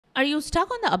Are you stuck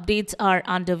on the updates are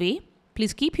underway?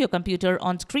 Please keep your computer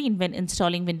on screen when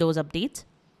installing Windows updates.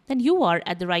 Then you are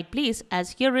at the right place,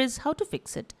 as here is how to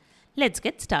fix it. Let's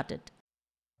get started.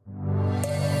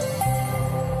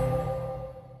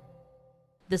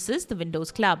 This is the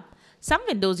Windows Club. Some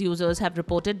Windows users have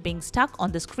reported being stuck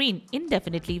on the screen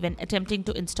indefinitely when attempting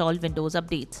to install Windows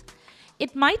updates.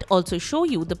 It might also show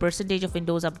you the percentage of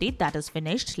Windows update that is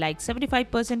finished, like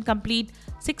 75% complete,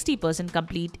 60%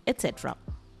 complete, etc.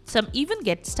 Some even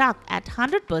get stuck at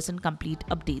 100% complete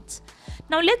updates.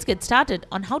 Now let's get started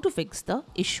on how to fix the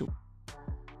issue.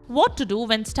 What to do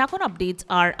when stuck on updates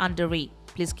are underway?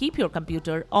 Please keep your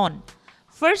computer on.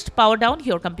 First, power down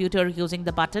your computer using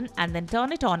the button and then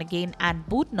turn it on again and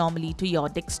boot normally to your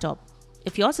desktop.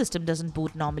 If your system doesn't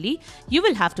boot normally, you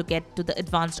will have to get to the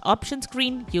advanced options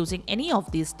screen using any of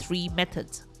these three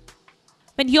methods.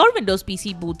 When your Windows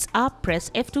PC boots up, press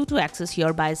F2 to access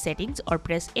your BIOS settings or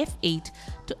press F8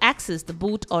 to access the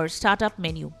boot or startup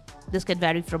menu. This can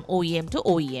vary from OEM to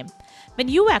OEM. When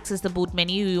you access the boot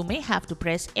menu, you may have to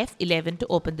press F11 to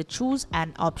open the Choose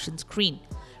an Option screen.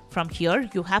 From here,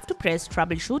 you have to press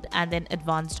Troubleshoot and then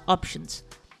Advanced Options.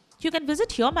 You can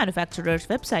visit your manufacturer's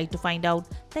website to find out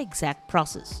the exact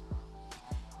process.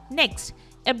 Next,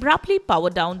 abruptly power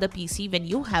down the PC when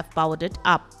you have powered it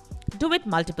up. Do it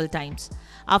multiple times.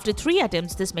 After 3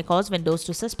 attempts, this may cause Windows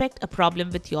to suspect a problem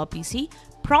with your PC,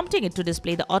 prompting it to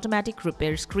display the automatic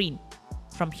repair screen.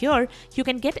 From here, you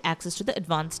can get access to the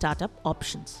advanced startup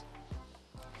options.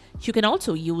 You can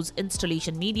also use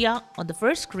installation media. On the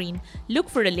first screen, look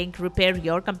for a link Repair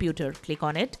Your Computer. Click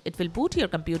on it. It will boot your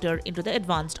computer into the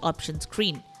advanced options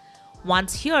screen.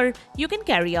 Once here, you can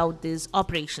carry out these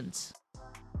operations.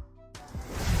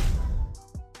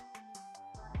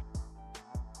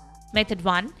 Method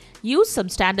 1. Use some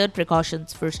standard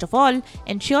precautions. First of all,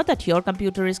 ensure that your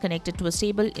computer is connected to a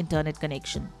stable internet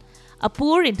connection. A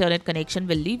poor internet connection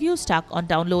will leave you stuck on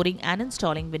downloading and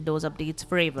installing Windows updates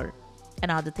forever.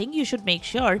 Another thing, you should make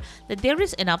sure that there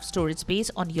is enough storage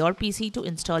space on your PC to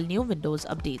install new Windows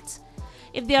updates.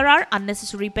 If there are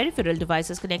unnecessary peripheral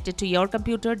devices connected to your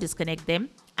computer, disconnect them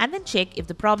and then check if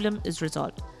the problem is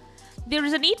resolved. There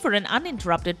is a need for an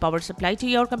uninterrupted power supply to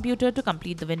your computer to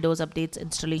complete the Windows updates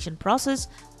installation process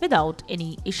without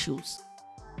any issues.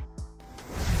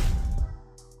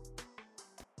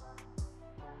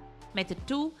 Method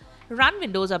 2. Run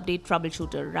Windows Update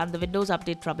Troubleshooter. Run the Windows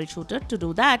Update Troubleshooter. To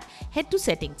do that, head to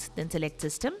Settings, then select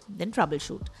System, then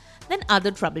Troubleshoot, then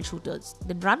Other Troubleshooters,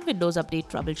 then run Windows Update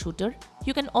Troubleshooter.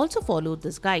 You can also follow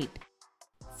this guide.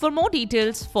 For more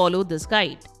details, follow this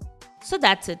guide. So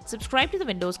that's it. Subscribe to the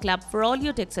Windows Club for all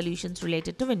your tech solutions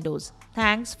related to Windows.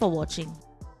 Thanks for watching.